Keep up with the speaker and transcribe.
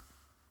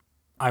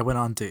I went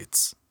on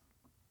dates.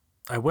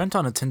 I went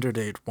on a Tinder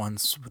date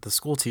once with a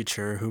school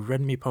teacher who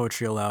read me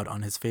poetry aloud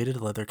on his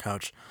faded leather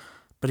couch,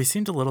 but he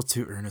seemed a little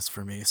too earnest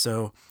for me,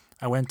 so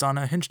I went on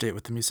a Hinge date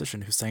with a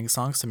musician who sang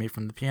songs to me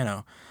from the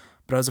piano,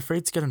 but I was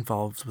afraid to get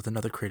involved with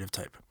another creative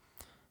type.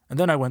 And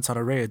then I went on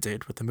a Raya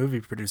date with a movie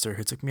producer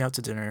who took me out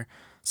to dinner,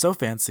 so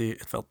fancy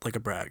it felt like a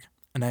brag,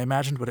 and I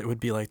imagined what it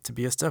would be like to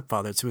be a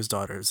stepfather to his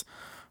daughters,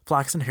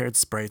 flaxen haired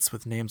sprites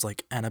with names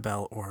like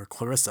Annabelle or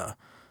Clarissa.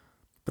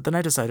 But then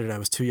I decided I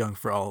was too young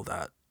for all of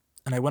that,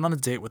 and I went on a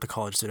date with a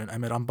college student I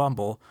met on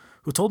Bumble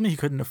who told me he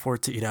couldn't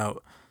afford to eat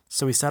out,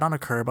 so we sat on a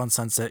curb on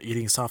Sunset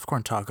eating soft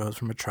corn tacos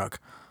from a truck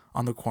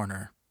on the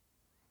corner.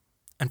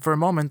 And for a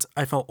moment,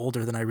 I felt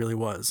older than I really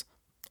was.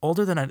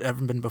 Older than I'd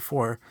ever been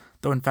before,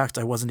 though in fact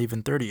I wasn't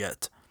even 30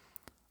 yet.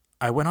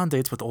 I went on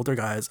dates with older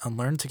guys and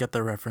learned to get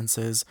their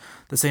references,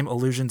 the same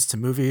allusions to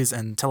movies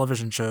and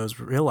television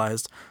shows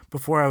realized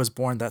before I was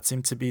born that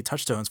seemed to be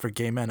touchstones for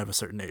gay men of a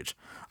certain age.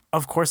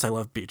 Of course I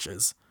love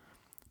beaches.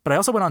 But I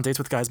also went on dates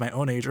with guys my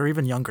own age or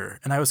even younger,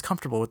 and I was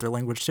comfortable with their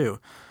language too.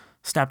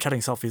 Snapchatting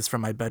selfies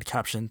from my bed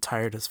captioned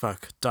tired as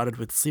fuck, dotted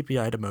with sleepy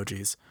eyed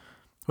emojis.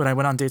 When I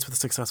went on dates with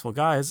successful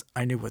guys,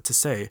 I knew what to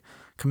say,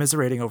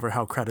 commiserating over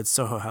how crowded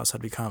Soho House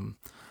had become.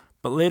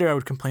 But later I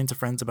would complain to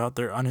friends about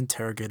their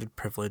uninterrogated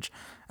privilege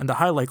and the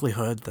high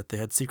likelihood that they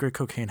had secret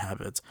cocaine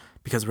habits,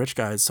 because rich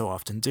guys so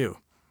often do.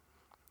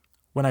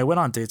 When I went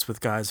on dates with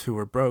guys who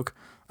were broke,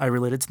 I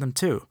related to them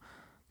too.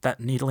 That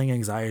needling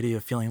anxiety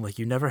of feeling like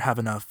you never have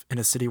enough in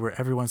a city where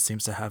everyone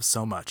seems to have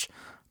so much.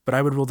 But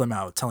I would rule them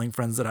out, telling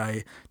friends that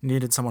I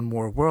needed someone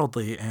more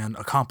worldly and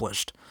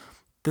accomplished.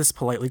 This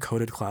politely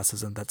coded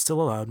classism that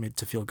still allowed me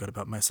to feel good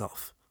about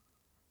myself.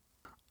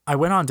 I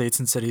went on dates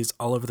in cities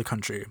all over the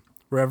country,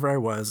 wherever I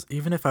was,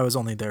 even if I was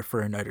only there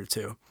for a night or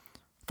two,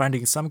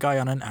 finding some guy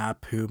on an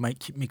app who might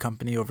keep me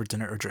company over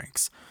dinner or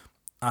drinks.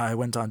 I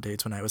went on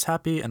dates when I was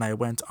happy, and I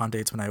went on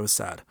dates when I was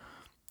sad.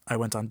 I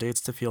went on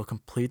dates to feel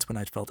complete when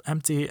I felt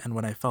empty, and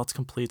when I felt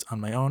complete on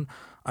my own,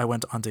 I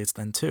went on dates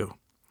then too.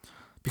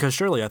 Because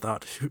surely, I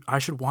thought, I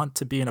should want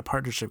to be in a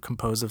partnership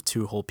composed of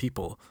two whole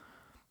people.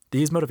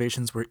 These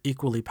motivations were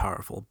equally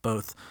powerful,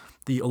 both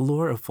the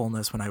allure of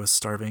fullness when I was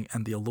starving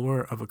and the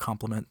allure of a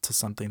complement to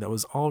something that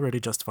was already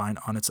just fine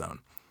on its own,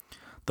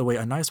 the way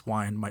a nice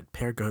wine might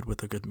pair good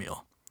with a good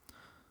meal.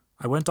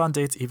 I went on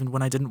dates even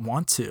when I didn't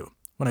want to,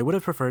 when I would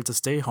have preferred to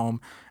stay home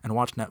and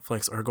watch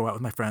Netflix or go out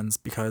with my friends,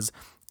 because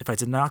if I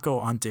did not go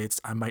on dates,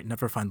 I might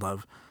never find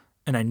love,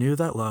 and I knew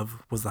that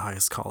love was the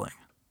highest calling.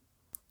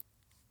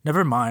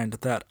 Never mind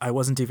that I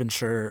wasn't even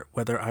sure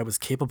whether I was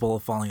capable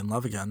of falling in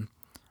love again,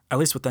 at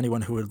least with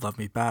anyone who would love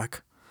me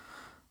back.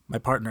 My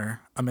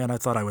partner, a man I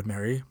thought I would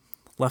marry,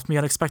 left me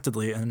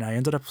unexpectedly, and I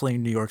ended up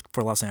fleeing New York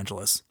for Los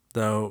Angeles,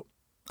 though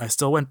I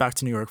still went back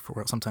to New York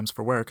sometimes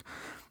for work,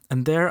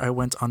 and there I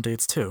went on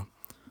dates too.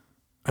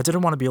 I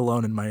didn't want to be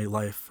alone in my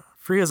life,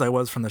 free as I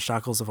was from the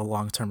shackles of a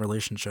long-term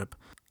relationship.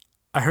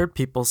 I heard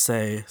people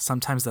say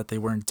sometimes that they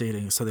weren't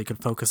dating so they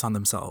could focus on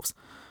themselves,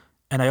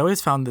 and I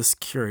always found this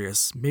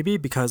curious, maybe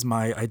because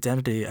my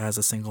identity as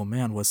a single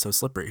man was so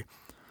slippery.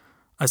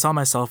 I saw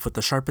myself with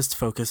the sharpest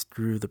focus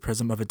through the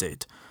prism of a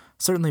date,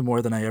 certainly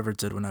more than I ever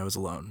did when I was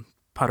alone,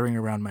 puttering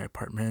around my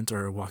apartment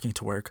or walking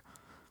to work.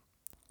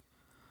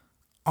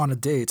 On a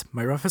date,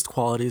 my roughest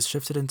qualities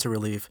shifted into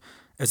relief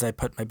as I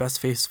put my best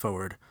face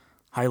forward,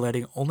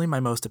 highlighting only my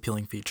most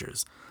appealing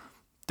features.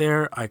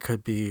 There, I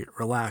could be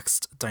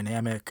relaxed,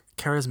 dynamic,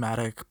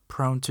 charismatic,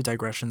 prone to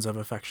digressions of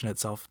affectionate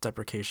self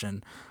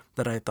deprecation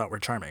that I thought were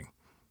charming.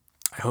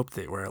 I hoped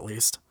they were, at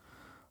least.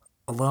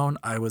 Alone,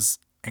 I was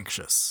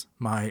anxious.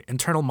 My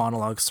internal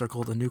monologue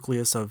circled a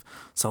nucleus of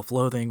self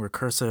loathing,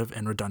 recursive,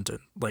 and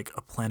redundant, like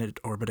a planet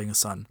orbiting a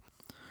sun.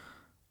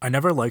 I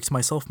never liked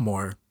myself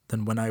more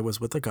than when I was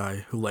with a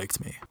guy who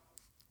liked me.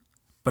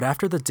 But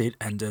after the date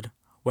ended,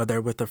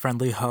 whether with a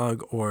friendly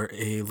hug or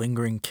a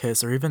lingering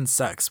kiss or even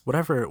sex,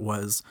 whatever it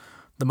was,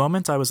 the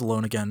moment I was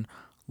alone again,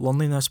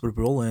 loneliness would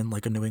roll in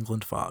like a New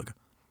England fog.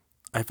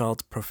 I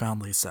felt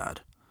profoundly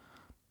sad.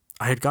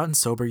 I had gotten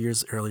sober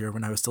years earlier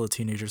when I was still a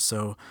teenager,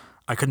 so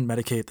I couldn't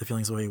medicate the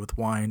feelings away with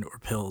wine or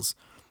pills.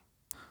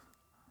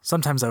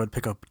 Sometimes I would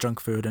pick up junk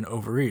food and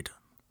overeat,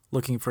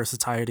 looking for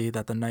satiety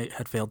that the night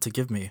had failed to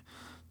give me,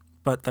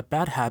 but that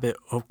bad habit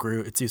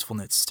outgrew its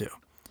usefulness too.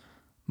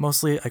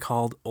 Mostly, I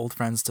called old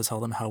friends to tell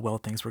them how well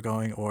things were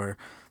going, or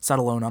sat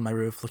alone on my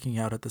roof looking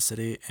out at the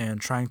city and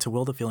trying to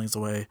will the feelings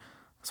away,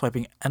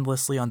 swiping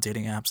endlessly on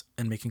dating apps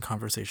and making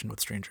conversation with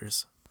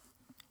strangers.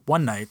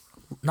 One night,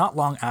 not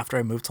long after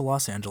I moved to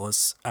Los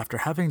Angeles, after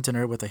having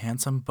dinner with a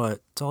handsome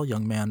but dull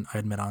young man I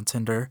had met on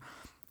Tinder,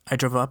 I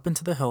drove up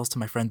into the hills to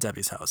my friend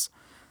Debbie's house.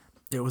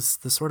 It was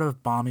the sort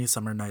of balmy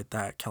summer night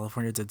that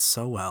California did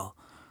so well,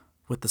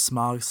 with the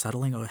smog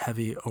settling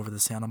heavy over the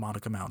Santa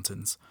Monica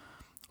Mountains.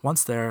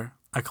 Once there,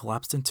 I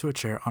collapsed into a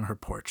chair on her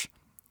porch.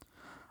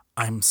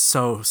 "I'm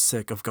so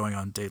sick of going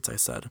on dates," I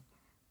said.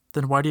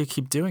 "Then why do you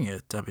keep doing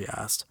it?" Debbie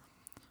asked.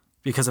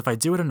 "Because if I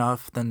do it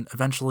enough, then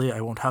eventually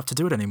I won't have to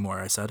do it anymore,"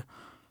 I said.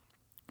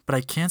 "But I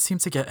can't seem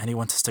to get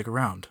anyone to stick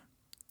around."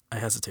 I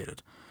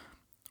hesitated.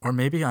 Or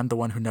maybe I'm the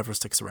one who never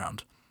sticks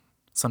around.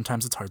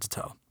 Sometimes it's hard to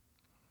tell.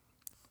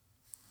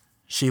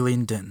 She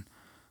leaned in.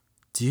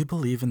 Do you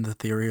believe in the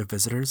theory of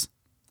visitors?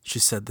 She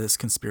said this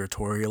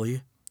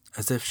conspiratorially,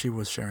 as if she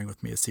was sharing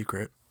with me a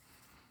secret.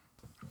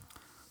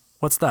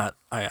 What's that?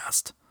 I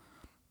asked.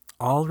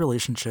 All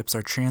relationships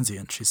are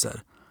transient, she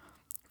said.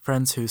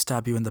 Friends who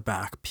stab you in the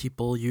back,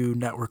 people you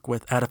network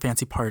with at a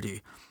fancy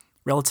party,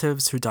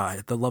 relatives who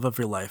die, the love of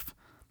your life.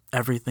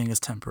 Everything is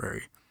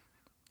temporary.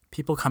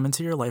 People come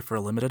into your life for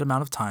a limited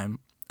amount of time,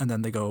 and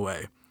then they go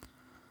away.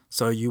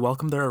 So you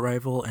welcome their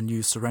arrival and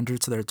you surrender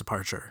to their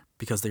departure,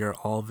 because they are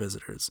all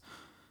visitors.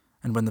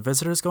 And when the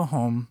visitors go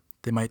home,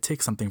 they might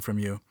take something from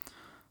you,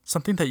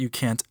 something that you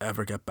can't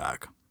ever get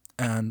back.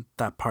 And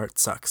that part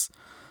sucks.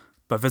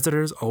 But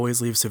visitors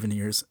always leave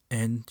souvenirs,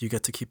 and you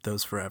get to keep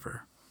those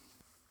forever.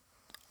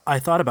 I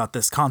thought about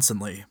this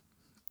constantly.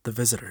 The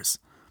visitors.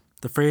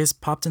 The phrase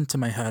popped into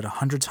my head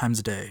 100 times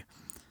a day.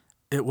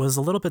 It was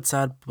a little bit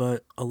sad,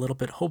 but a little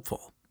bit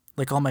hopeful,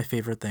 like all my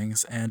favorite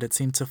things, and it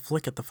seemed to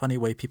flick at the funny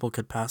way people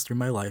could pass through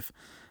my life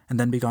and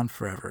then be gone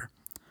forever.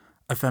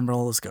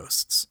 Ephemeral as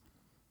ghosts.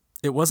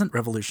 It wasn't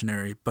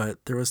revolutionary,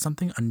 but there was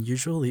something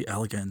unusually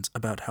elegant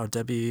about how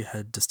Debbie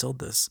had distilled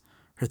this,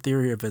 her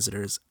theory of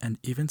visitors, and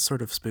even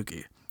sort of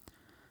spooky.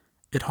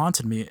 It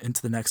haunted me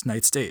into the next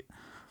night's date,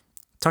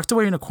 tucked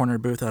away in a corner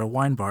booth at a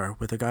wine bar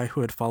with a guy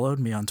who had followed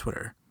me on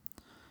Twitter.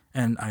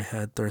 And I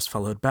had thirst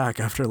followed back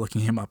after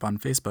looking him up on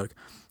Facebook,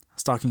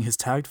 stalking his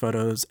tagged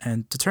photos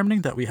and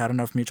determining that we had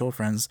enough mutual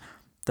friends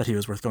that he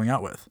was worth going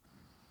out with.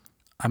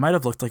 I might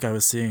have looked like I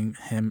was seeing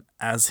him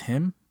as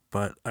him,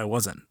 but I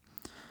wasn't.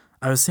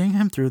 I was seeing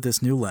him through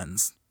this new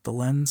lens, the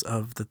lens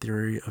of the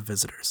theory of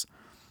visitors.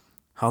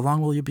 How long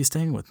will you be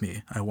staying with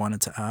me? I wanted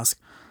to ask.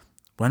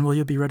 When will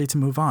you be ready to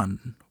move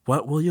on?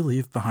 What will you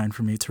leave behind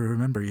for me to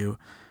remember you?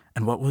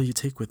 And what will you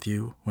take with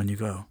you when you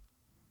go?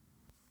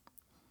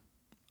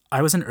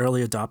 I was an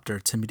early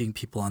adopter to meeting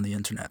people on the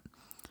internet.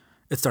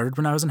 It started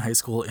when I was in high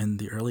school in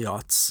the early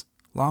aughts,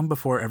 long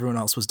before everyone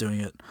else was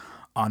doing it,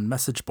 on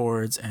message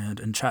boards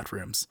and in chat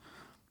rooms.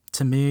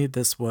 To me,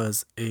 this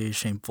was a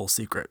shameful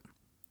secret.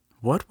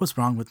 What was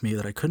wrong with me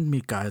that I couldn't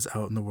meet guys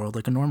out in the world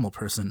like a normal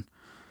person?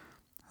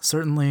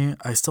 Certainly,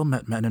 I still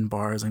met men in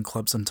bars and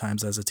clubs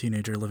sometimes as a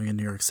teenager living in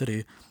New York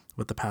City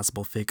with a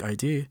passable fake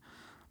ID,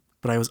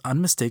 but I was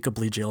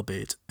unmistakably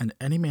jailbait, and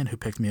any man who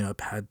picked me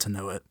up had to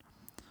know it.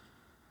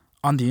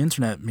 On the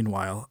internet,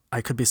 meanwhile,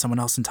 I could be someone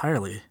else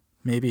entirely.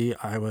 Maybe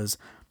I was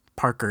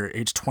Parker,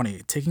 age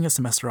 20, taking a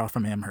semester off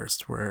from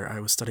Amherst, where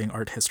I was studying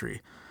art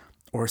history,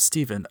 or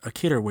Steven, a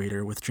cater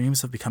waiter with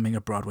dreams of becoming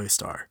a Broadway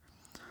star.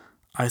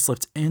 I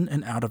slipped in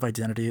and out of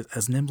identity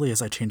as nimbly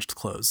as I changed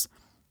clothes.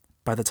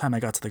 By the time I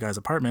got to the guy's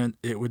apartment,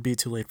 it would be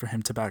too late for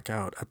him to back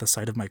out at the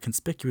sight of my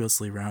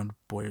conspicuously round,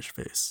 boyish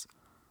face.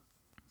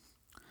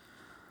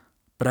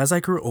 But as I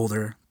grew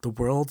older, the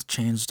world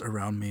changed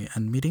around me,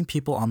 and meeting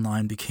people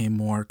online became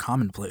more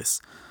commonplace.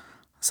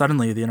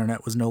 Suddenly, the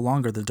internet was no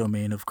longer the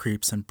domain of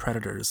creeps and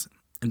predators.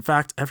 In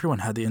fact, everyone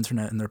had the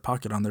internet in their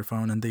pocket on their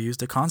phone, and they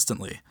used it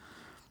constantly.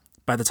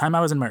 By the time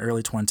I was in my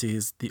early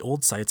 20s, the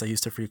old sites I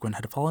used to frequent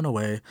had fallen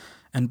away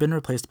and been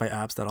replaced by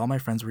apps that all my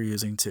friends were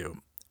using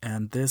too.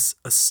 And this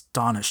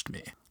astonished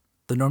me.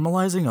 The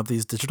normalizing of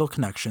these digital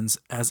connections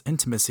as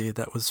intimacy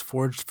that was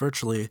forged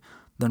virtually,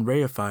 then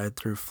reified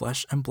through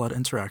flesh and blood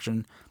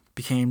interaction,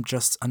 became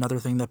just another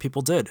thing that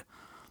people did.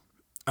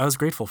 I was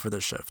grateful for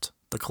this shift,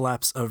 the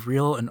collapse of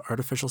real and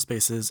artificial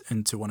spaces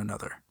into one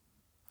another.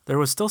 There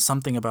was still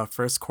something about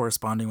first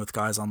corresponding with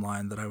guys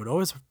online that I would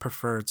always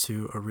prefer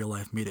to a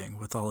real-life meeting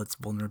with all its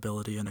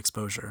vulnerability and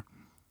exposure.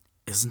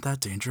 Isn't that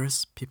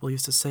dangerous? People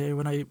used to say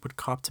when I would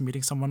cop to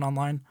meeting someone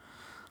online.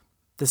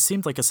 This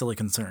seemed like a silly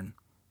concern.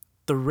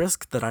 The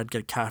risk that I'd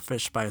get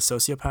catfished by a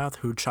sociopath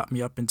who'd chop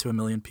me up into a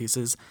million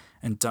pieces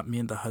and dump me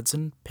in the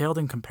Hudson paled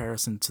in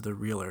comparison to the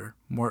realer,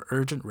 more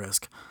urgent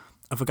risk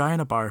of a guy in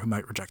a bar who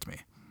might reject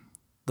me.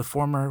 The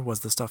former was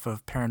the stuff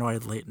of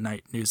paranoid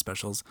late-night news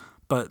specials,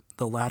 but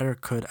the latter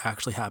could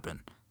actually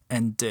happen,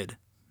 and did,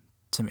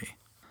 to me.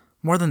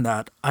 More than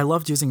that, I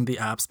loved using the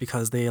apps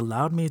because they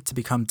allowed me to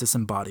become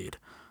disembodied,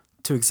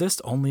 to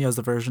exist only as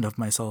the version of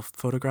myself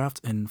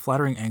photographed in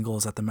flattering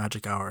angles at the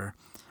magic hour,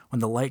 when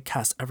the light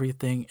cast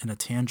everything in a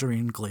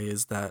tangerine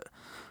glaze, that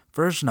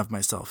version of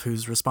myself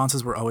whose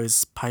responses were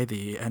always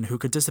pithy and who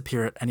could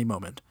disappear at any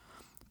moment.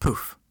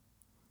 Poof.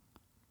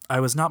 I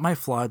was not my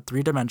flawed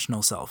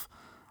three-dimensional self.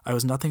 I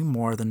was nothing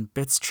more than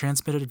bits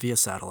transmitted via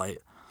satellite.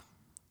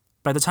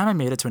 By the time I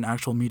made it to an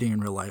actual meeting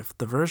in real life,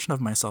 the version of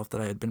myself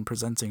that I had been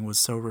presenting was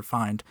so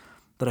refined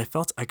that I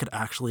felt I could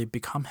actually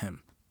become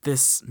him,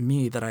 this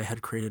me that I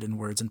had created in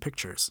words and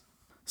pictures.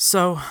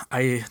 So,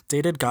 I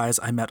dated guys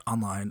I met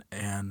online,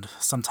 and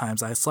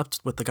sometimes I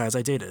slept with the guys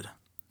I dated.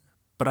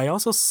 But I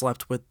also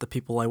slept with the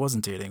people I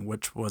wasn't dating,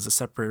 which was a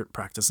separate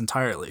practice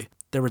entirely.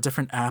 There were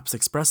different apps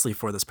expressly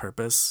for this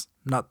purpose,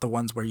 not the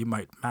ones where you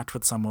might match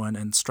with someone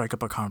and strike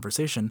up a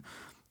conversation,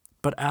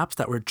 but apps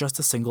that were just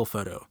a single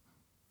photo,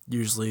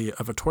 usually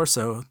of a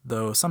torso,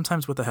 though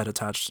sometimes with a head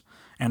attached,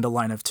 and a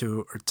line of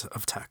two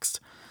of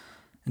text.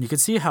 and you could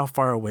see how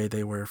far away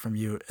they were from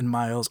you in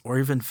miles or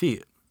even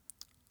feet.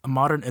 A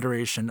modern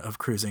iteration of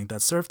cruising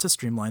that served to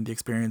streamline the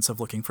experience of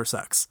looking for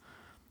sex.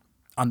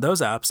 On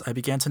those apps, I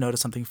began to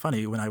notice something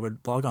funny when I would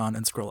log on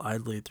and scroll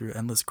idly through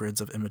endless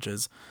grids of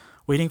images,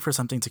 waiting for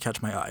something to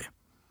catch my eye.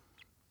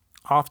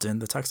 Often,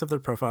 the text of their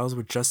profiles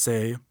would just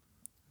say,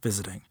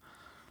 visiting.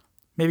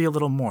 Maybe a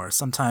little more,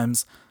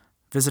 sometimes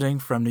visiting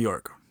from New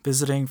York,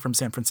 visiting from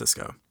San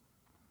Francisco.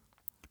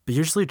 But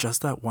usually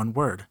just that one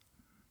word,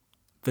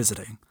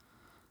 visiting.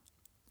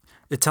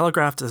 It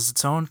telegraphed as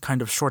its own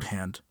kind of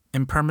shorthand.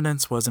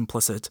 Impermanence was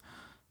implicit.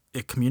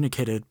 It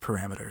communicated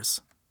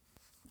parameters.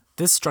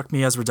 This struck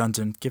me as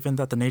redundant, given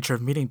that the nature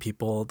of meeting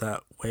people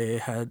that way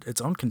had its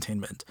own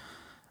containment.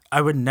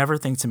 I would never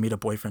think to meet a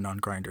boyfriend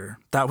on Grindr.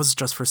 That was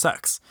just for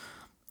sex.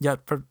 Yet,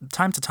 from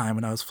time to time,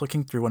 when I was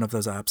flicking through one of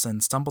those apps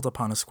and stumbled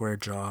upon a square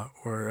jaw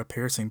or a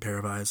piercing pair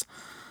of eyes,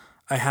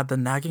 I had the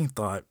nagging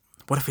thought,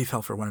 what if we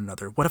fell for one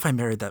another? What if I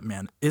married that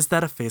man? Is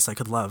that a face I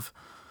could love?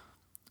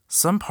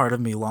 Some part of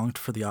me longed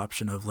for the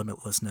option of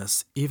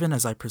limitlessness, even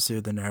as I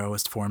pursued the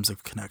narrowest forms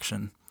of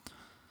connection.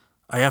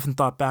 I often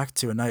thought back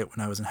to a night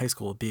when I was in high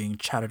school being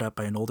chatted up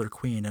by an older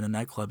queen in a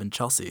nightclub in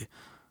Chelsea.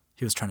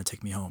 He was trying to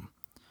take me home.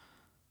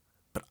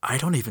 But I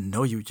don't even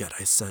know you yet,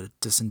 I said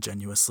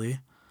disingenuously.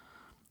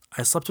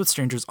 I slept with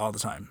strangers all the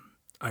time.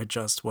 I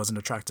just wasn't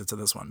attracted to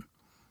this one.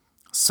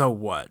 So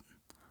what?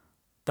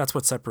 That's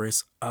what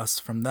separates us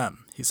from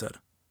them, he said.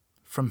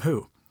 From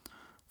who?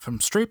 From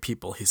straight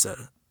people, he said,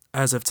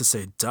 as if to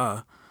say,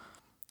 duh.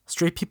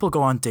 Straight people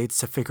go on dates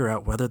to figure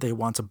out whether they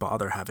want to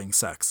bother having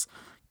sex.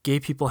 Gay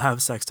people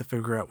have sex to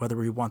figure out whether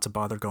we want to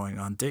bother going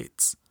on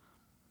dates.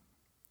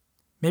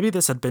 Maybe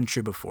this had been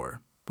true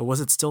before, but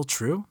was it still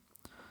true?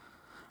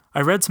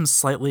 I read some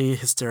slightly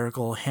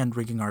hysterical,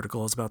 hand-wringing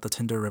articles about the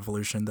Tinder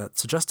revolution that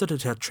suggested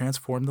it had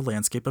transformed the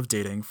landscape of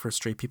dating for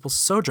straight people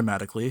so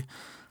dramatically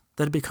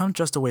that it had become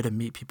just a way to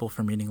meet people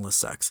for meaningless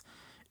sex,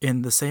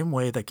 in the same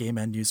way that gay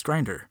men used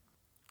Grindr.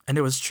 And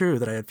it was true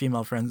that I had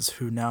female friends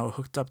who now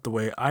hooked up the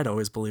way I'd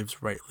always believed,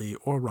 rightly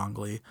or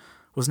wrongly,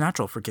 was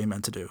natural for gay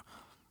men to do.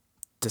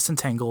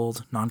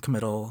 Disentangled,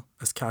 non-committal,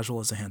 as casual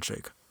as a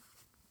handshake.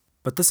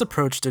 But this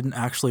approach didn't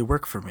actually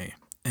work for me,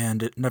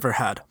 and it never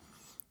had.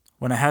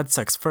 When I had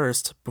sex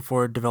first,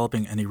 before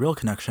developing any real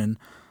connection,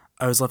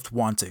 I was left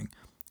wanting,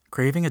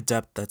 craving a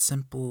depth that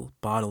simple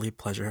bodily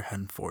pleasure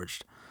hadn't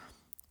forged.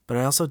 But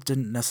I also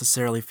didn't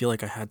necessarily feel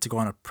like I had to go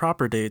on a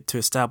proper date to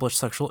establish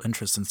sexual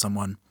interest in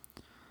someone.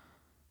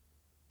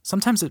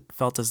 Sometimes it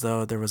felt as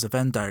though there was a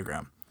Venn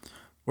diagram,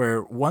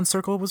 where one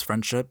circle was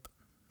friendship,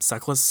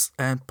 sexless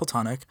and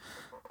platonic,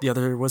 the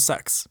other was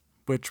sex,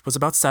 which was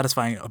about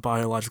satisfying a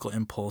biological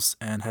impulse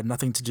and had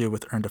nothing to do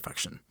with earned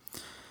affection.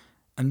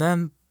 And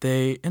then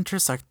they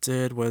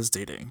intersected was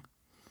dating.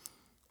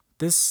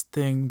 This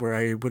thing where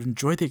I would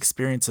enjoy the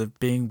experience of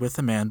being with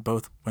a man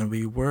both when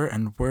we were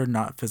and were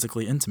not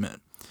physically intimate.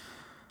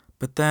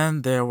 But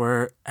then there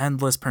were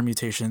endless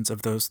permutations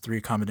of those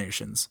three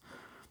combinations.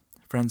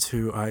 Friends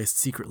who I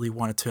secretly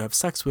wanted to have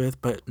sex with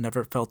but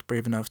never felt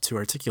brave enough to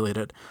articulate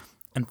it,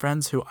 and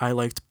friends who I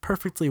liked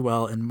perfectly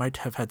well and might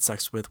have had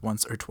sex with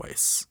once or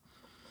twice,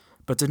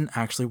 but didn't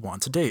actually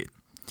want to date.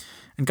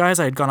 And guys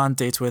I had gone on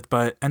dates with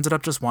but ended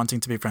up just wanting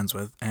to be friends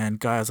with, and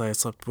guys I had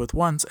slept with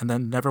once and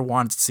then never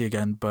wanted to see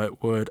again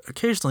but would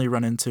occasionally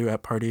run into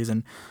at parties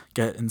and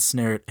get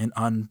ensnared in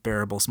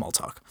unbearable small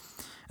talk.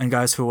 And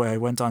guys who I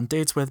went on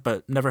dates with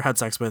but never had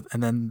sex with,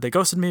 and then they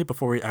ghosted me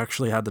before we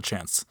actually had the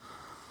chance.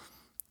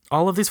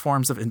 All of these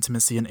forms of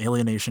intimacy and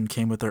alienation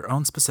came with their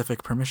own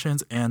specific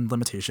permissions and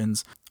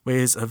limitations,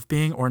 ways of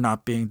being or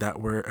not being that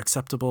were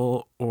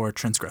acceptable or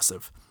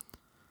transgressive.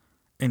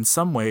 In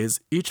some ways,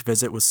 each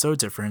visit was so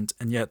different,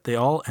 and yet they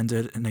all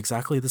ended in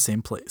exactly the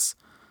same place.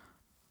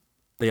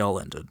 They all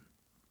ended.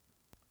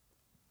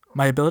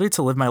 My ability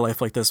to live my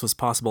life like this was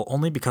possible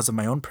only because of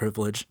my own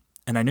privilege,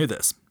 and I knew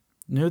this.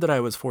 Knew that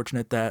I was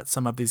fortunate that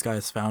some of these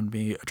guys found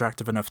me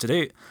attractive enough to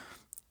date,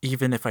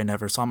 even if I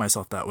never saw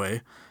myself that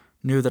way.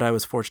 Knew that I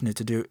was fortunate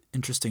to do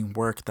interesting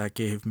work that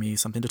gave me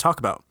something to talk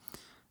about,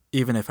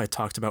 even if I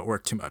talked about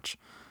work too much.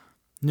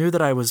 Knew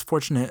that I was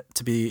fortunate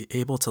to be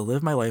able to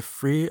live my life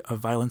free of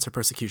violence or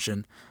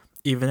persecution,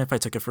 even if I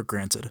took it for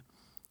granted.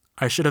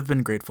 I should have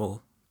been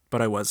grateful,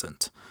 but I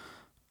wasn't.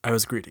 I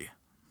was greedy.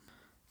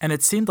 And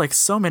it seemed like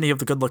so many of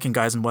the good-looking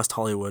guys in West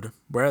Hollywood,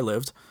 where I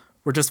lived,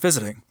 were just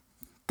visiting.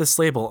 This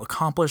label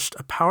accomplished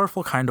a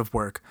powerful kind of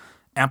work,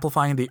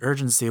 amplifying the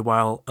urgency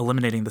while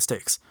eliminating the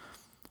stakes.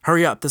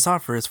 Hurry up, this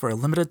offer is for a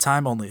limited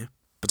time only,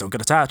 but don't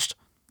get attached.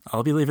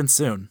 I'll be leaving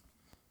soon.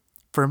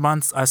 For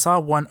months, I saw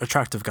one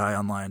attractive guy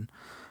online,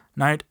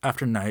 night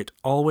after night,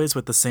 always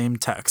with the same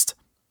text,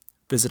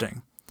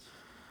 visiting.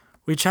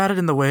 We chatted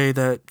in the way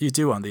that you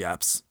do on the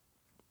apps.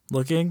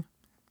 Looking?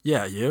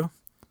 Yeah, you?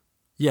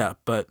 Yeah,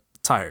 but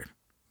tired.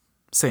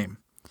 Same.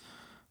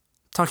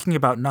 Talking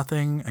about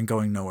nothing and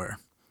going nowhere.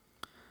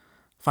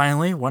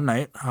 Finally, one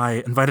night,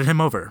 I invited him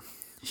over.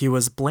 He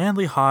was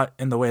blandly hot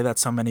in the way that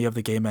so many of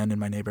the gay men in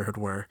my neighborhood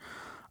were.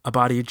 A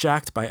body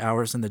jacked by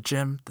hours in the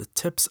gym, the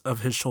tips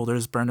of his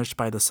shoulders burnished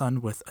by the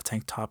sun with a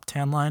tank top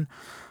tan line,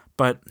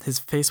 but his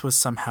face was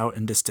somehow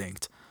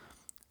indistinct,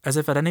 as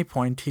if at any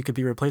point he could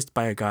be replaced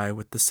by a guy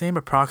with the same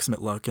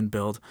approximate look and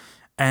build,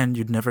 and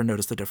you'd never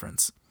notice the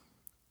difference.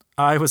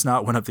 I was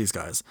not one of these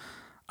guys.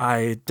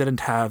 I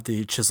didn't have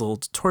the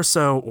chiseled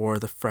torso or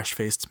the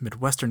fresh-faced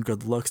Midwestern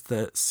good looks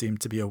that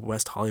seemed to be a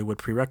West Hollywood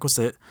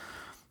prerequisite.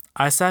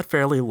 I sat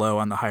fairly low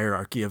on the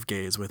hierarchy of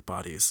gays with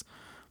bodies.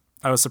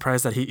 I was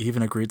surprised that he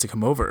even agreed to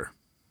come over.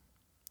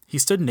 He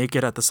stood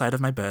naked at the side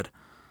of my bed.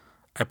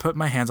 I put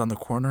my hands on the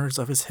corners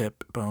of his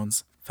hip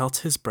bones, felt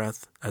his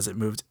breath as it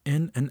moved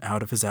in and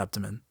out of his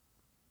abdomen.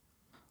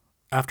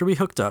 After we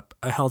hooked up,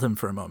 I held him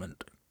for a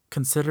moment,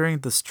 considering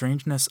the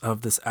strangeness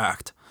of this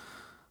act.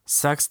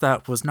 Sex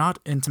that was not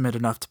intimate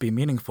enough to be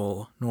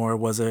meaningful, nor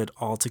was it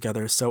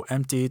altogether so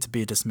empty to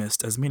be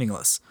dismissed as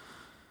meaningless.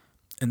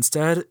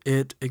 Instead,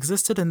 it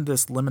existed in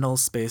this liminal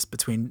space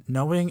between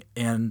knowing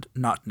and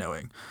not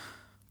knowing,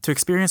 to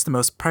experience the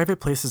most private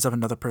places of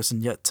another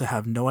person yet to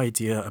have no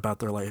idea about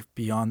their life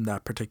beyond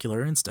that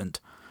particular instant.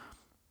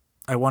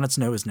 I wanted to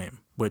know his name,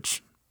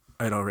 which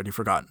I'd already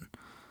forgotten.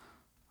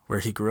 Where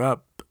he grew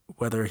up,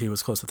 whether he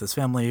was close with his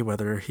family,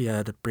 whether he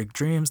had big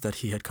dreams that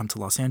he had come to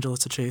Los Angeles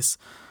to chase.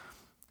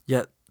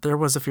 Yet there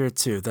was a fear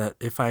too that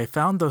if I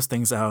found those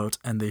things out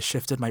and they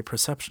shifted my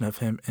perception of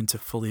him into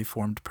fully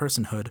formed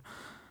personhood,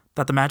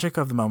 that the magic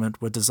of the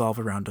moment would dissolve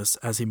around us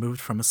as he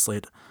moved from a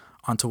slate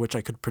onto which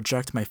I could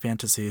project my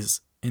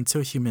fantasies into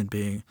a human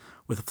being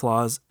with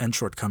flaws and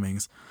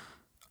shortcomings,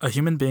 a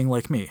human being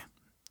like me,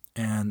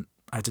 and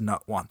I did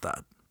not want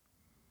that.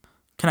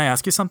 "Can I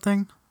ask you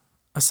something?"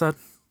 I said.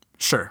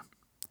 "Sure,"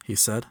 he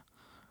said.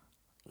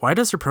 "Why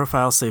does your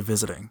profile say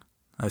visiting?"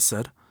 I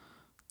said.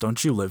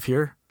 "Don't you live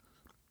here?"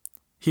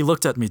 He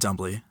looked at me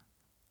dumbly,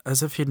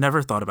 as if he'd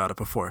never thought about it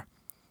before.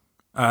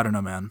 "I don't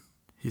know, man,"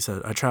 he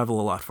said. "I travel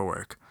a lot for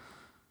work."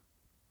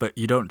 "But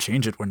you don't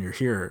change it when you're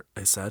here,"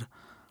 I said.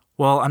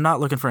 "Well, I'm not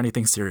looking for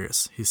anything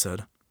serious," he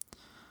said.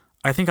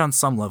 "I think on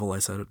some level," I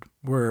said,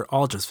 "we're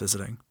all just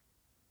visiting."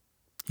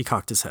 He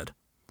cocked his head.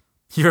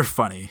 "You're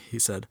funny," he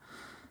said.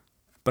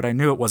 But I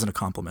knew it wasn't a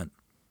compliment.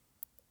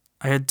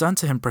 I had done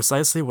to him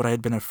precisely what I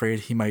had been afraid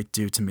he might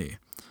do to me.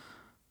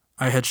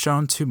 I had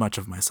shown too much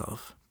of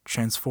myself,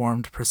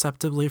 transformed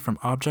perceptibly from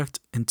object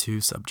into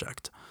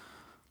subject.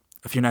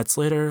 A few nights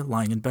later,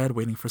 lying in bed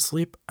waiting for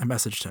sleep, I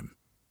messaged him.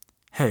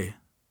 "Hey,"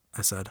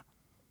 I said.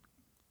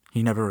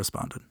 He never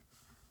responded.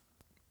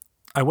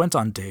 I went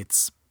on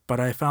dates, but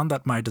I found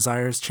that my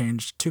desires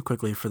changed too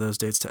quickly for those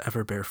dates to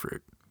ever bear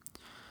fruit.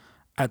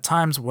 At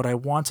times, what I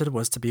wanted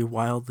was to be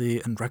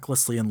wildly and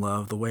recklessly in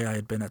love the way I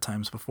had been at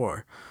times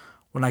before,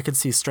 when I could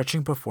see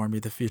stretching before me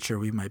the future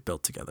we might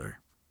build together.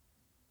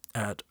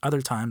 At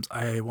other times,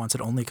 I wanted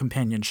only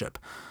companionship,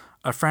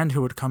 a friend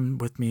who would come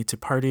with me to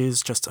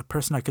parties, just a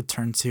person I could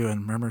turn to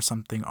and murmur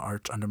something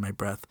arch under my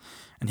breath,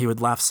 and he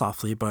would laugh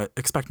softly but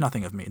expect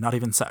nothing of me, not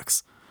even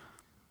sex.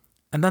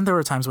 And then there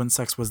were times when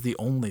sex was the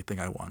only thing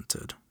I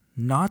wanted,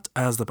 not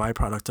as the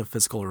byproduct of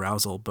physical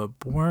arousal, but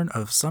born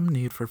of some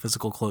need for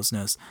physical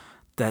closeness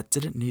that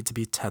didn't need to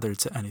be tethered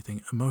to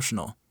anything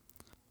emotional.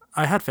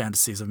 I had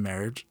fantasies of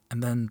marriage,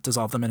 and then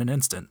dissolved them in an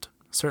instant,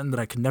 certain that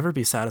I could never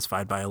be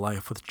satisfied by a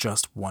life with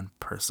just one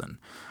person,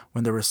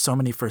 when there were so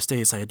many first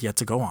dates I had yet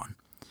to go on.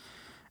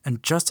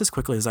 And just as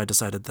quickly as I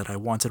decided that I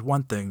wanted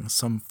one thing,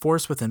 some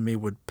force within me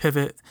would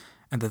pivot,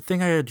 and the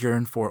thing I had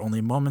yearned for only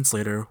moments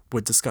later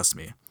would disgust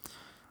me.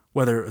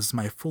 Whether it was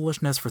my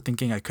foolishness for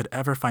thinking I could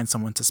ever find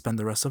someone to spend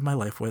the rest of my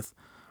life with,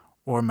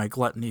 or my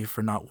gluttony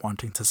for not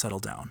wanting to settle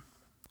down.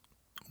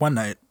 One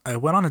night, I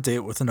went on a date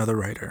with another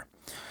writer.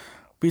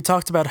 We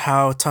talked about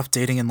how tough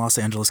dating in Los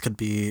Angeles could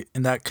be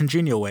in that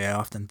congenial way I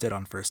often did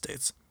on first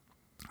dates.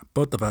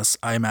 Both of us,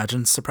 I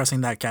imagined, suppressing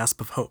that gasp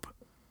of hope,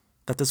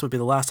 that this would be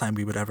the last time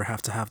we would ever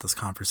have to have this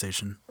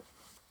conversation.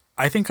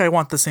 "I think I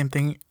want the same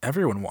thing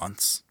everyone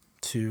wants,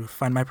 to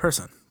find my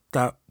person,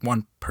 that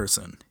one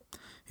person,"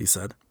 he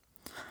said.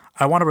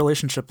 "I want a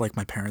relationship like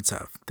my parents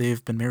have.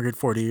 They've been married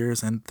 40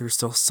 years and they're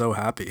still so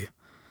happy."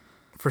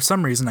 For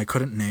some reason I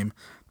couldn't name,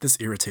 this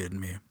irritated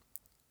me.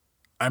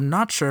 "I'm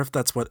not sure if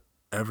that's what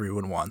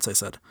everyone wants," I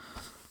said.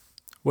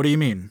 "What do you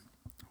mean?"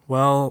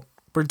 "Well,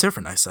 we're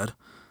different," I said.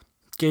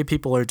 "Gay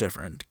people are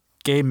different.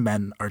 Gay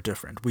men are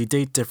different. We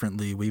date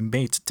differently. We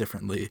mate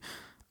differently.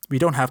 We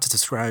don't have to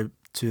subscribe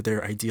to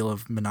their ideal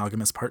of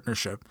monogamous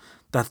partnership,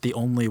 that the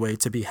only way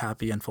to be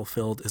happy and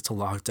fulfilled is to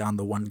lock down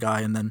the one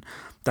guy and then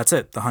that's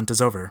it, the hunt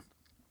is over."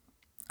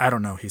 "I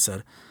don't know," he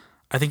said.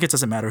 "I think it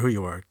doesn't matter who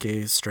you are,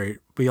 gay, straight,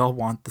 we all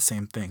want the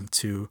same thing,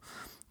 to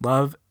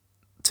love,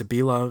 to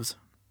be loved.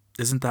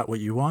 Isn't that what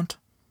you want?"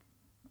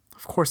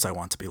 "Of course I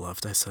want to be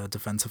loved," I said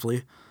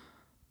defensively.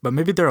 "But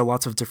maybe there are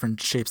lots of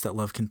different shapes that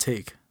love can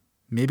take.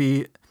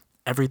 Maybe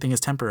everything is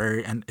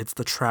temporary and it's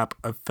the trap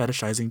of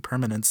fetishizing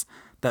permanence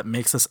that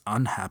makes us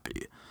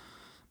unhappy.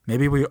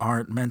 Maybe we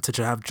aren't meant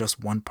to have just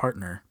one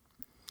partner."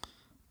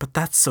 "But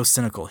that's so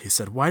cynical," he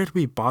said. "Why did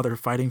we bother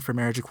fighting for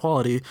marriage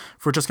equality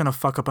if we're just going to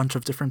fuck a bunch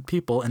of different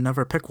people and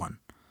never pick one?"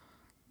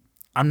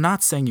 I'm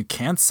not saying you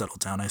can't settle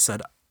down, I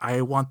said.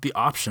 I want the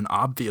option,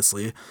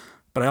 obviously,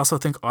 but I also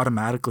think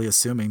automatically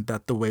assuming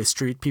that the way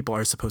street people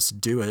are supposed to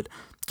do it,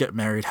 get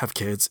married, have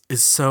kids,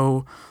 is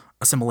so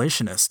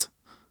assimilationist.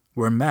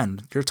 We're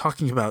men. You're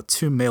talking about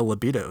two male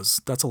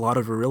libidos. That's a lot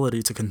of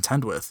virility to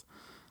contend with.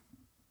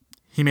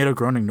 He made a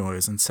groaning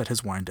noise and set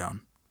his wine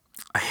down.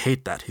 I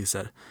hate that, he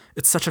said.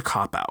 It's such a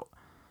cop-out.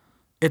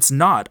 It's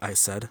not, I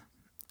said.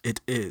 It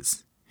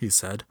is, he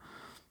said.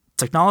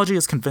 Technology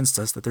has convinced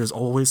us that there's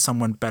always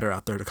someone better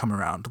out there to come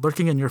around,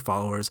 lurking in your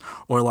followers,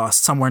 or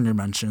lost somewhere in your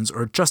mentions,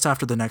 or just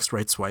after the next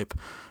right swipe.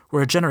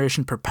 We're a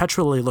generation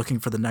perpetually looking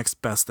for the next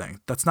best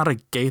thing. That's not a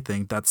gay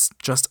thing, that's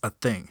just a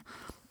thing.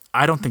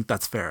 I don't think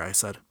that's fair, I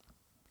said.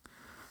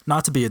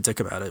 Not to be a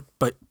dick about it,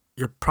 but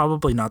you're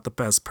probably not the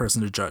best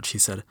person to judge, he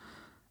said.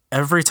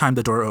 Every time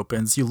the door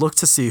opens, you look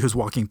to see who's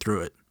walking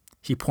through it.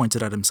 He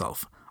pointed at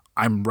himself.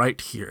 I'm right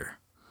here.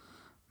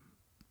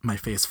 My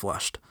face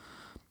flushed.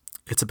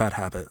 It's a bad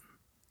habit,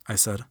 I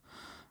said.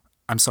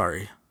 I'm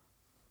sorry.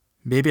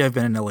 Maybe I've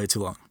been in LA too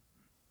long.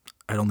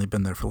 I'd only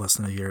been there for less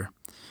than a year.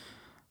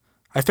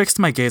 I fixed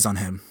my gaze on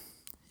him.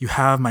 You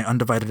have my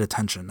undivided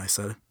attention, I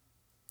said.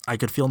 I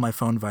could feel my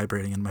phone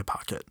vibrating in my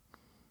pocket.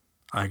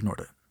 I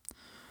ignored it.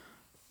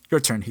 Your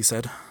turn, he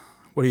said.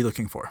 What are you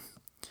looking for?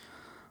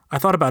 I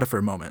thought about it for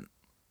a moment.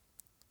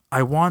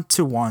 I want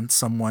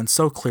someone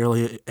so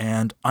clearly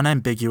and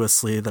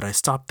unambiguously that I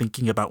stop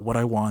thinking about what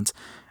I want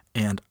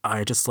and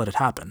I just let it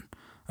happen,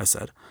 I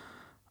said.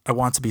 I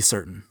want to be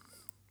certain.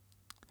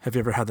 Have you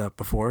ever had that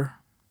before?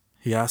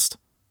 He asked.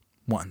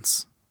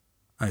 Once,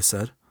 I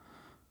said.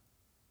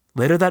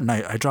 Later that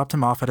night, I dropped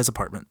him off at his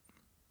apartment.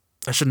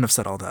 I shouldn't have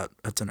said all that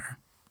at dinner,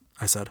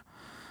 I said.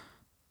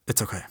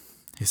 It's okay,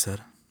 he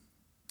said.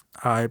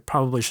 I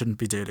probably shouldn't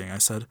be dating, I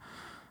said.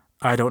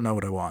 I don't know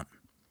what I want.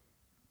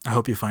 I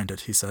hope you find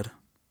it, he said.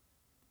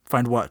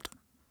 Find what?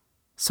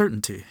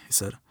 Certainty, he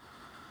said.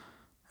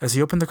 As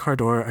he opened the car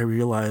door, I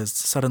realized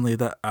suddenly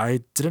that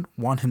I didn't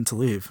want him to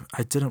leave.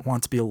 I didn't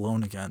want to be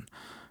alone again,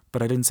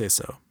 but I didn't say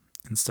so.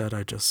 Instead,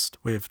 I just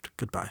waved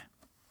goodbye.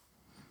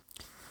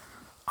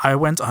 I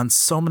went on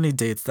so many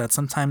dates that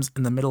sometimes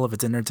in the middle of a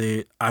dinner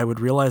date, I would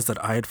realize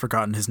that I had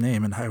forgotten his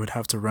name and I would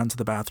have to run to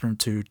the bathroom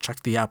to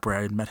check the app where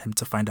I had met him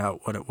to find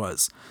out what it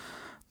was.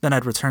 Then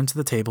I'd return to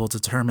the table,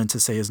 determined to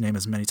say his name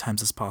as many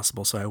times as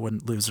possible so I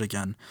wouldn't lose it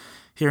again,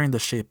 hearing the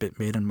shape it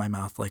made in my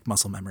mouth like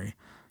muscle memory.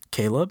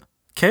 Caleb?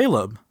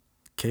 Caleb?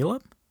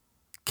 Caleb?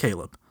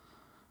 Caleb.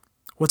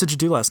 What did you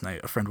do last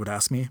night? A friend would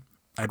ask me.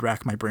 I'd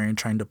rack my brain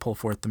trying to pull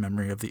forth the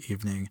memory of the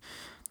evening,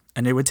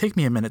 and it would take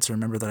me a minute to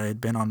remember that I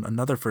had been on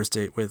another first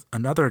date with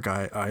another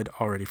guy I'd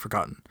already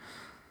forgotten.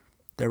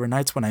 There were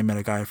nights when I met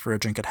a guy for a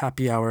drink at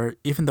happy hour.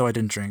 Even though I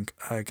didn't drink,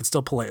 I could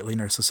still politely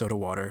nurse a soda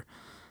water.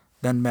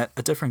 Then met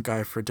a different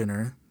guy for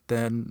dinner,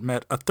 then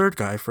met a third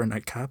guy for a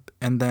nightcap,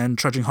 and then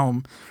trudging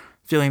home,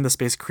 feeling the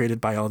space created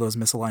by all those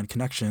misaligned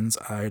connections,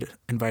 I'd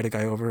invite a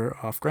guy over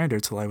off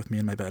Grindr to lie with me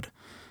in my bed,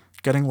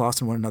 getting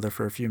lost in one another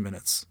for a few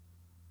minutes.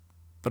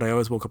 But I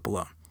always woke up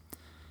alone.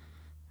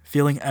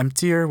 Feeling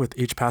emptier with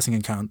each passing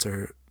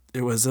encounter,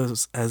 it was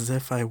as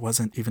if I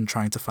wasn't even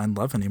trying to find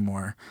love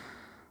anymore,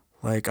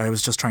 like I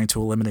was just trying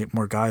to eliminate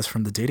more guys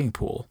from the dating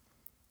pool.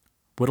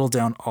 Whittle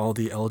down all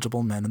the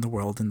eligible men in the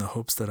world in the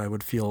hopes that I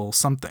would feel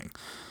something,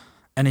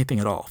 anything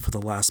at all, for the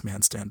last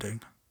man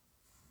standing.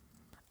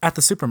 At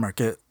the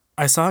supermarket,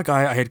 I saw a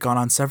guy I had gone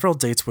on several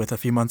dates with a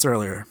few months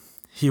earlier.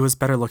 He was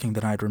better looking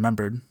than I had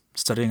remembered,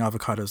 studying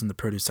avocados in the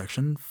produce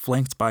section,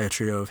 flanked by a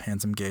trio of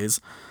handsome gays.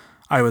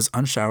 I was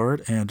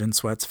unshowered and in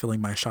sweats,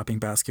 filling my shopping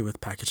basket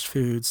with packaged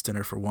foods,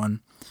 dinner for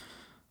one.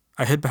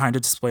 I hid behind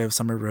a display of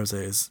summer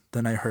rosés.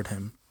 Then I heard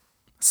him.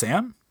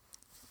 Sam?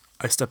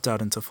 I stepped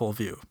out into full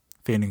view,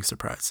 feigning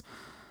surprise.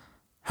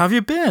 How have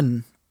you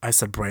been? I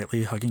said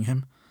brightly, hugging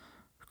him.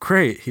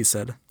 Great, he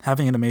said.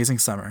 Having an amazing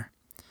summer.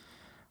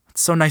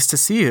 It's so nice to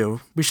see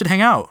you. We should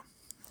hang out.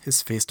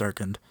 His face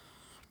darkened.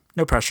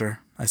 No pressure,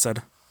 I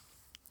said.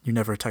 You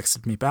never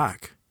texted me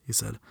back, he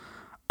said.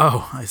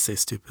 Oh, I say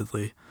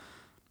stupidly.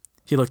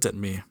 He looked at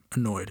me,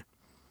 annoyed.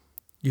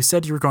 You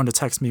said you were going to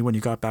text me when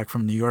you got back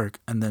from New York,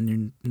 and then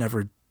you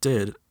never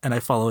did, and I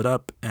followed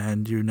up,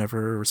 and you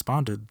never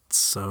responded,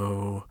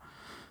 so...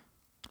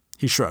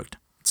 He shrugged.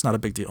 It's not a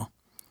big deal.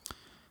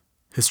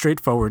 His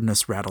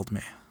straightforwardness rattled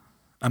me.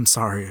 I'm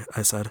sorry,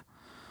 I said.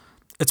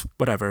 It's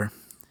whatever.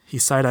 He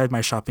side-eyed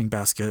my shopping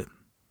basket.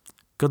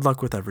 Good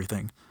luck with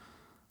everything.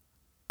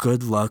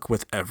 Good luck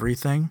with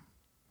everything?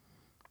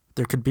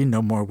 There could be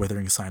no more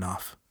withering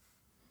sign-off.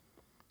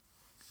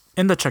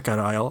 In the checkout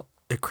aisle,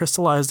 it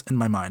crystallized in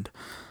my mind.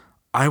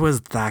 I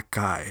was that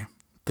guy.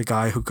 The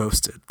guy who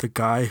ghosted. The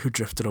guy who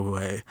drifted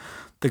away.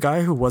 The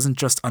guy who wasn't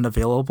just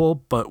unavailable,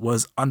 but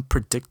was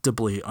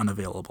unpredictably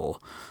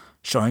unavailable.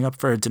 Showing up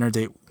for a dinner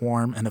date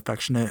warm and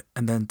affectionate,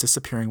 and then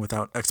disappearing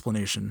without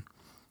explanation.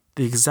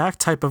 The exact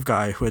type of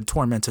guy who had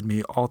tormented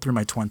me all through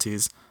my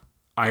 20s.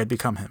 I had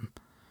become him.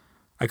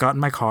 I got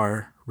in my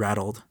car,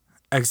 rattled,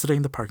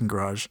 exiting the parking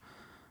garage.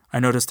 I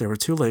noticed there were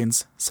 2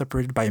 lanes,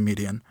 separated by a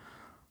median.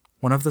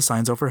 One of the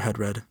signs overhead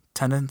read,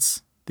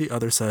 Tenants. The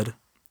other said,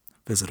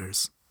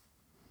 visitors.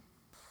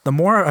 The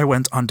more I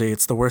went on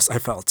dates, the worse I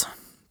felt.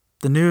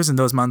 The news in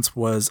those months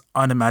was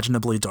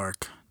unimaginably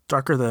dark,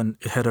 darker than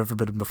it had ever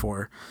been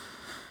before.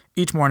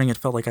 Each morning it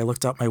felt like I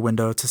looked out my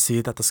window to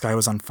see that the sky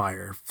was on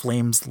fire,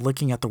 flames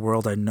licking at the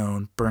world I'd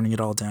known, burning it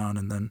all down,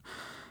 and then,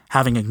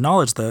 having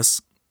acknowledged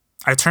this,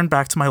 I turned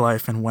back to my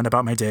life and went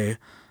about my day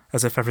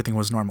as if everything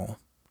was normal.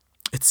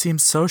 It seemed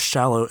so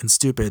shallow and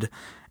stupid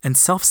and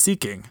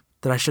self-seeking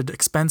that I should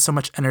expend so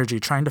much energy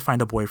trying to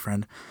find a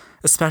boyfriend,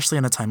 especially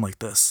in a time like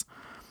this.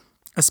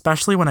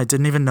 Especially when I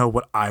didn't even know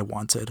what I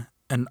wanted,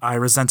 and I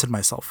resented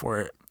myself for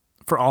it,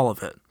 for all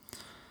of it.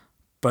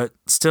 But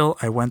still,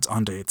 I went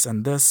on dates,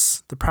 and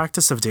the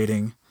practice of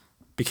dating,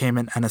 became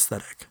an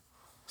anesthetic,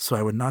 so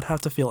I would not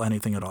have to feel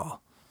anything at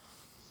all.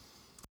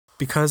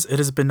 Because it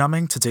is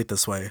benumbing to date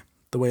this way,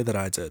 the way that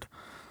I did,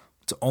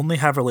 to only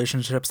have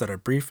relationships that are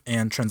brief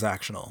and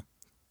transactional.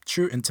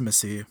 True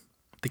intimacy,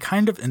 the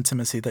kind of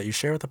intimacy that you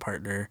share with a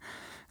partner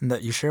and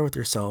that you share with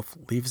yourself,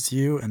 leaves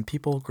you and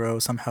people grow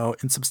somehow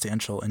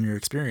insubstantial in your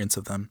experience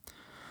of them.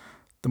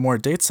 The more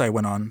dates I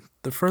went on,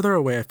 the further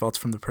away I felt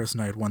from the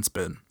person I had once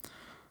been.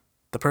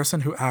 The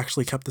person who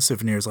actually kept the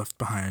souvenirs left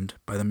behind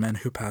by the men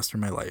who passed through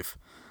my life.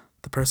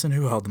 The person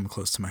who held them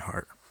close to my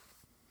heart.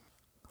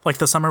 Like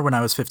the summer when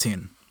I was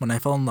 15, when I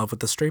fell in love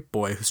with a straight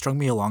boy who strung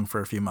me along for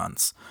a few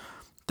months.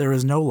 There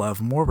is no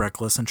love more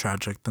reckless and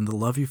tragic than the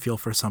love you feel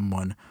for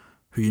someone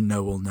who you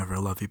know will never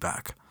love you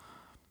back.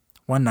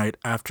 One night,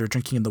 after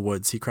drinking in the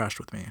woods, he crashed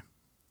with me.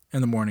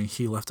 In the morning,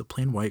 he left a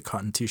plain white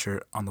cotton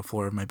t-shirt on the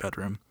floor of my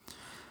bedroom.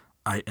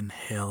 I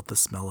inhaled the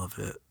smell of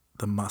it,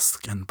 the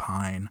musk and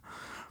pine.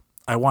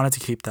 I wanted to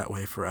keep that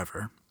way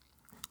forever.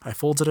 I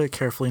folded it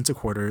carefully into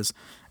quarters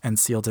and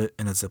sealed it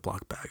in a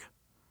Ziploc bag.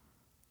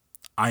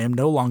 I am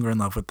no longer in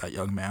love with that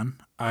young man.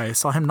 I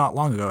saw him not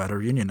long ago at a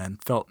reunion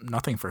and felt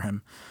nothing for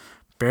him,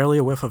 barely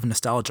a whiff of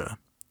nostalgia.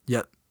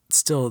 Yet,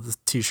 still the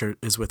t-shirt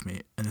is with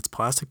me in its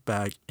plastic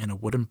bag in a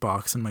wooden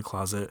box in my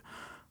closet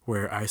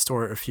where I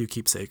store a few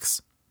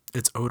keepsakes,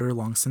 its odor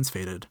long since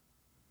faded.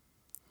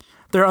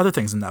 There are other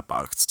things in that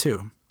box,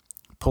 too.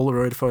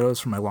 Polaroid photos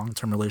from my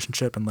long-term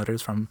relationship and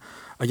letters from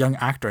a young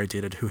actor I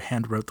dated who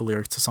hand-wrote the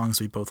lyrics to songs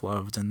we both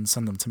loved and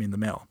sent them to me in the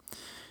mail,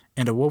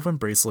 and a woven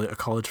bracelet a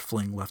college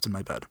fling left in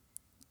my bed.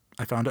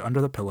 I found it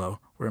under the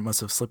pillow, where it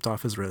must have slipped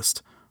off his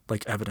wrist,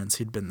 like evidence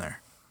he'd been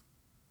there.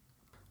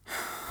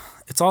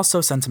 It's all so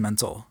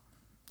sentimental,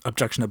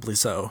 objectionably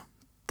so,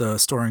 the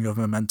storing of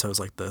mementos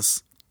like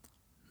this.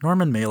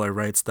 Norman Mailer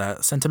writes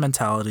that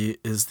sentimentality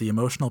is the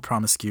emotional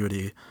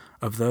promiscuity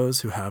of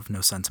those who have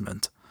no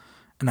sentiment.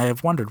 And I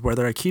have wondered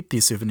whether I keep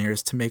these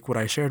souvenirs to make what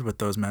I shared with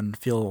those men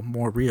feel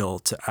more real,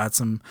 to add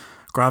some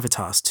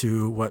gravitas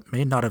to what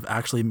may not have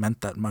actually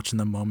meant that much in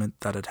the moment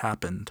that it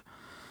happened.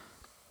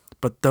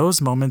 But those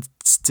moments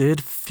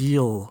did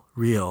feel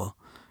real,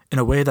 in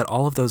a way that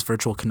all of those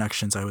virtual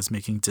connections I was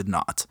making did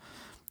not.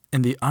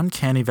 In the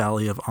uncanny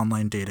valley of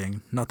online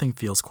dating, nothing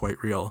feels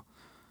quite real.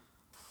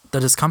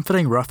 The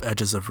discomforting rough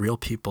edges of real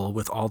people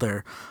with all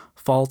their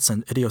faults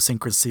and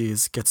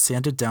idiosyncrasies get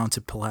sanded down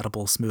to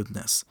palatable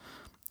smoothness.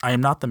 I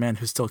am not the man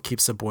who still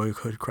keeps a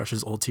boyhood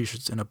crush's old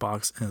t-shirts in a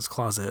box in his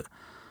closet.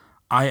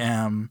 I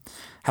am,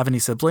 have any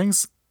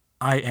siblings?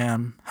 I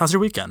am, how's your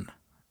weekend?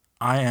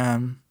 I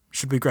am,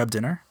 should we grab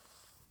dinner?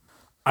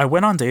 I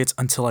went on dates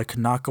until I could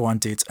not go on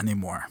dates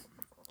anymore.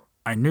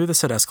 I knew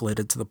this had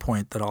escalated to the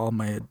point that all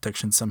my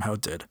addictions somehow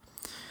did.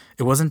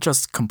 It wasn't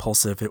just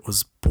compulsive, it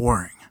was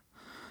boring.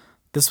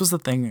 This was the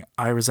thing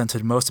I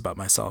resented most about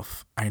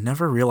myself. I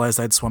never realized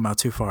I'd swum out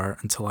too far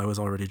until I was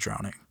already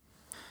drowning.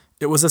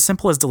 It was as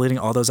simple as deleting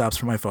all those apps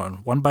from my phone,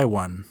 one by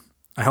one.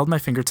 I held my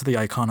finger to the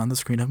icon on the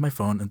screen of my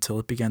phone until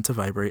it began to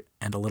vibrate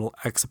and a little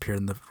X appeared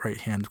in the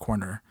right-hand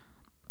corner.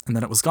 And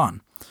then it was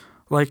gone,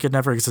 like it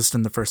never existed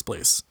in the first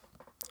place.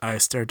 I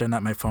stared down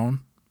at my phone.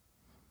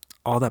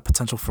 All that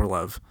potential for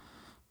love.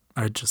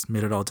 I just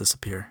made it all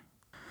disappear.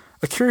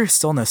 A curious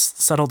stillness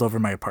settled over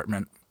my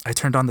apartment. I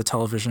turned on the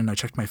television. I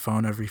checked my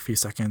phone every few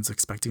seconds,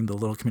 expecting the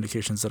little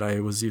communications that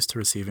I was used to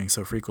receiving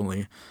so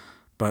frequently,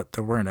 but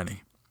there weren't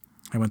any.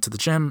 I went to the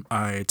gym.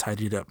 I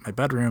tidied up my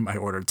bedroom. I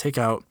ordered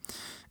takeout.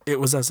 It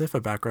was as if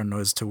a background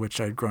noise to which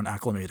I'd grown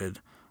acclimated,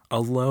 a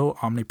low,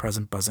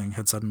 omnipresent buzzing,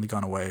 had suddenly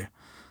gone away.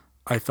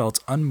 I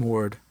felt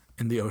unmoored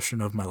in the ocean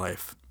of my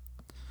life.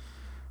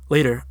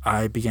 Later,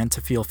 I began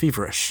to feel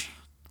feverish.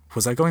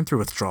 Was I going through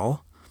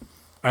withdrawal?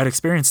 I had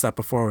experienced that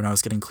before when I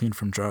was getting clean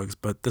from drugs,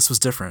 but this was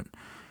different.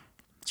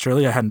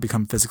 Surely I hadn't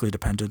become physically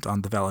dependent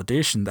on the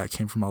validation that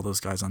came from all those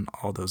guys on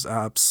all those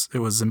apps. It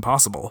was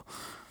impossible.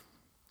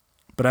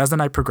 But as the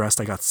night progressed,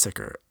 I got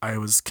sicker. I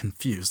was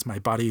confused. My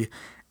body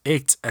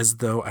ached as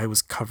though I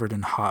was covered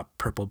in hot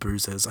purple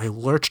bruises. I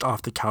lurched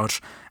off the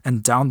couch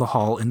and down the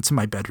hall into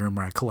my bedroom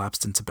where I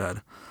collapsed into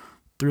bed.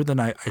 Through the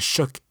night, I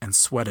shook and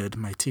sweated.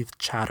 My teeth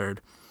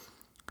chattered.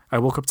 I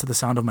woke up to the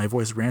sound of my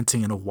voice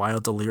ranting in a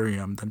wild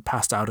delirium, then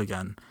passed out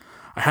again.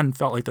 I hadn't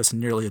felt like this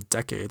in nearly a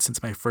decade,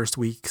 since my first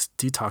weeks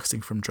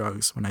detoxing from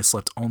drugs, when I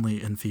slept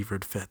only in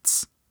fevered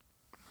fits.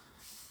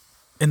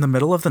 In the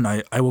middle of the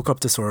night, I woke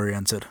up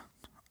disoriented.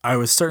 I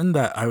was certain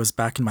that I was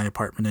back in my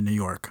apartment in New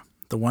York,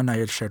 the one I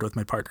had shared with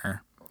my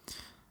partner.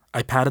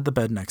 I patted the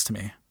bed next to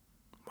me.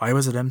 Why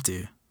was it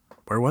empty?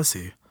 Where was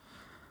he?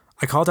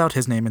 I called out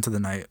his name into the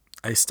night.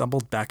 I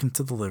stumbled back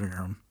into the living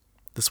room.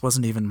 This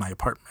wasn't even my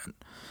apartment.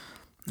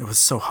 It was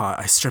so hot.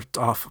 I stripped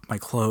off my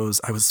clothes.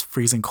 I was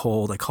freezing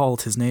cold. I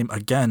called his name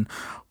again.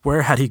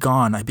 Where had he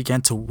gone? I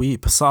began to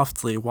weep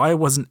softly. Why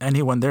wasn't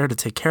anyone there to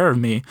take care of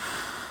me?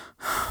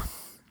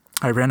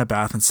 I ran a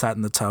bath and sat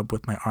in the tub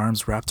with my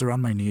arms wrapped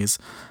around my knees,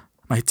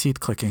 my teeth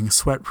clicking,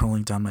 sweat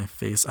rolling down my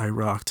face. I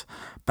rocked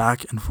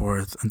back and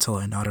forth until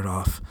I nodded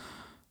off.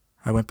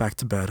 I went back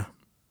to bed.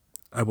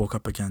 I woke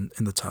up again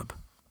in the tub.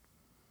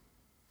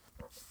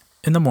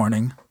 In the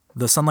morning,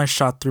 the sunlight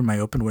shot through my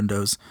open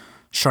windows,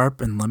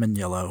 sharp and lemon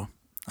yellow.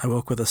 I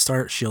woke with a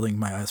start shielding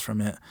my eyes from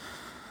it.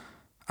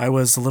 I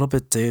was a little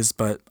bit dazed,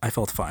 but I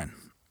felt fine.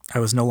 I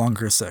was no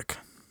longer sick.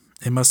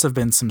 It must have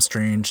been some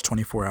strange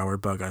 24-hour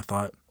bug, I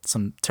thought.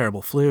 Some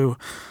terrible flu,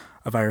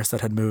 a virus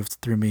that had moved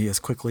through me as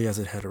quickly as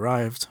it had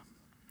arrived.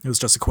 It was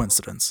just a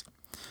coincidence.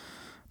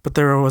 But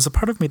there was a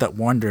part of me that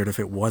wondered if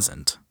it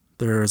wasn't.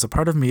 There was a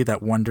part of me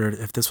that wondered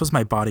if this was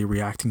my body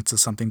reacting to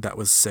something that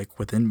was sick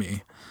within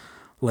me.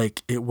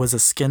 Like it was a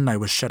skin I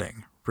was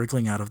shedding,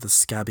 wriggling out of the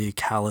scabby,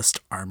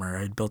 calloused armor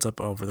I'd built up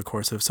over the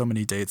course of so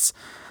many dates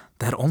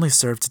that had only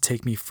served to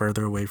take me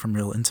further away from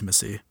real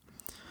intimacy.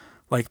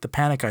 Like the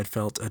panic I'd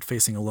felt at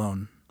facing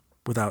alone,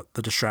 without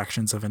the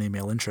distractions of any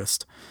male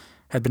interest,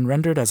 had been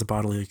rendered as a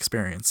bodily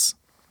experience.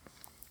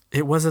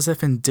 It was as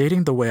if in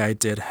dating the way I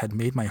did had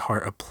made my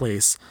heart a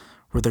place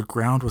where the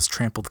ground was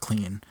trampled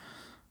clean,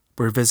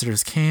 where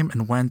visitors came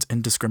and went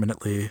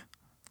indiscriminately,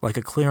 like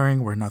a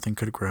clearing where nothing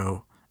could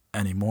grow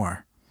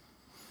anymore.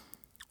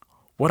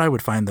 What I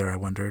would find there, I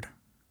wondered,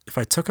 if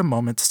I took a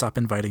moment to stop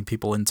inviting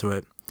people into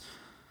it.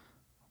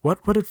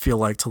 What would it feel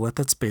like to let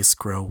that space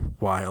grow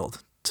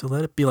wild, to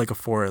let it be like a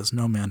forest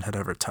no man had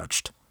ever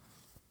touched?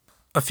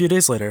 A few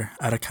days later,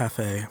 at a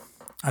cafe,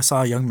 I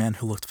saw a young man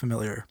who looked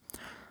familiar.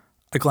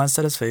 I glanced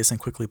at his face and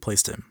quickly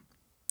placed him.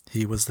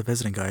 He was the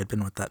visiting guy I'd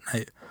been with that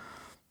night,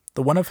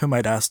 the one of whom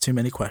I'd asked too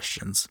many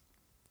questions.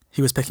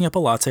 He was picking up a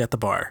latte at the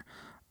bar,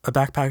 a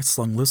backpack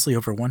slung loosely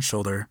over one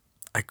shoulder.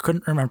 I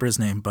couldn't remember his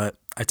name, but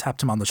I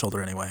tapped him on the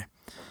shoulder anyway.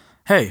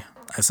 "Hey,"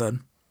 I said.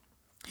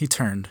 He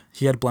turned.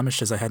 He had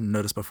blemishes I hadn't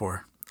noticed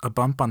before, a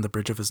bump on the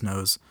bridge of his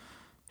nose.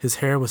 His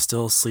hair was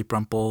still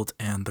sleep-rumpled,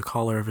 and the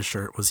collar of his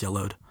shirt was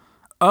yellowed.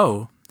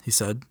 "Oh," he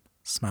said,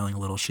 smiling a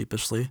little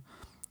sheepishly.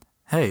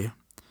 "Hey."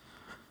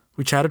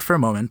 We chatted for a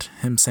moment,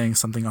 him saying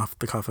something off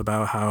the cuff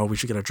about how we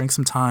should get a drink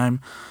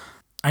sometime.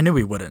 I knew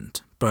we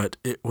wouldn't, but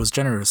it was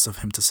generous of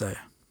him to say.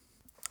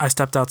 I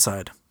stepped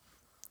outside.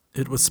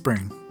 It was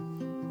spring.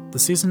 The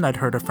season I'd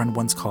heard a friend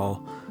once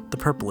call the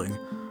purpling,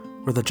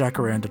 where the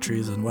jacaranda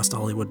trees in West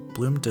Hollywood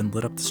bloomed and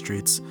lit up the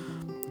streets,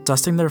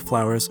 dusting their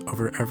flowers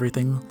over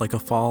everything like a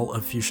fall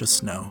of fuchsia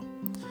snow.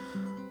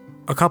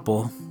 A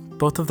couple,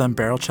 both of them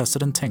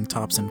barrel-chested in tank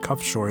tops and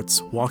cuffed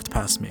shorts, walked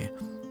past me,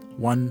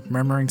 one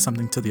murmuring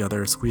something to the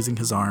other, squeezing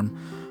his arm,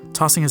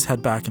 tossing his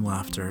head back in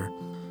laughter.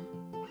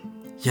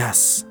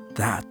 Yes,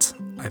 that,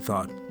 I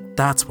thought.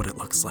 That's what it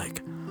looks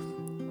like.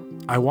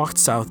 I walked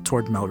south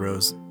toward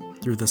Melrose,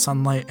 through the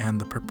sunlight and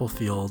the purple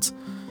fields,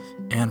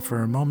 and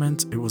for a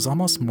moment it was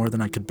almost more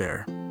than I could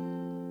bear.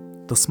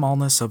 The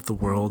smallness of the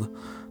world,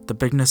 the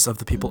bigness of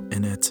the people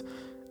in it,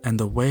 and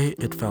the way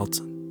it felt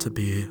to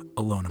be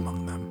alone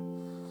among them.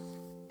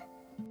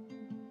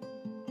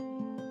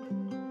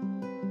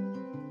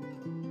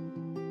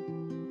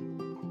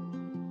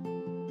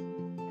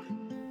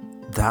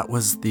 That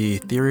was The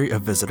Theory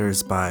of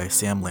Visitors by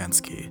Sam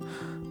Lansky,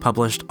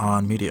 published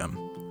on Medium.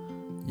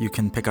 You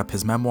can pick up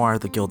his memoir,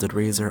 The Gilded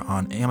Razor,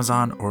 on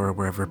Amazon or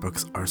wherever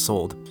books are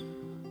sold.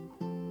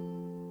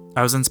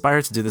 I was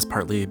inspired to do this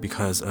partly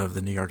because of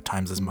the New York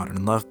Times'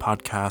 Modern Love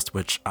podcast,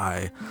 which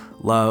I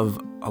love,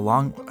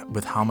 along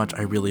with how much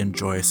I really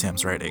enjoy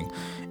Sam's writing.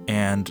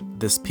 And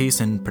this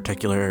piece in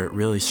particular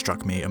really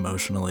struck me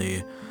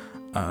emotionally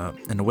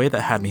in a way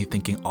that had me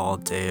thinking all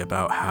day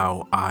about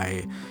how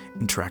I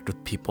interact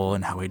with people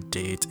and how I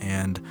date,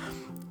 and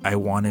I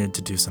wanted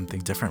to do something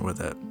different with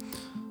it.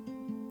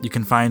 You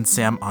can find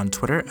Sam on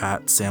Twitter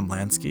at Sam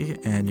Lansky,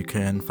 and you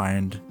can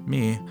find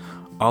me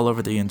all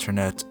over the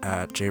internet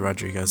at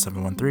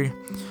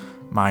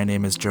jrodriguez713. My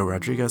name is Joe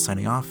Rodriguez,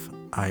 signing off.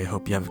 I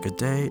hope you have a good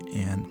day,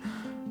 and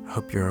I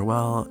hope you're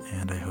well,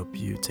 and I hope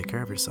you take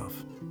care of yourself.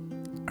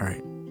 All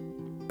right.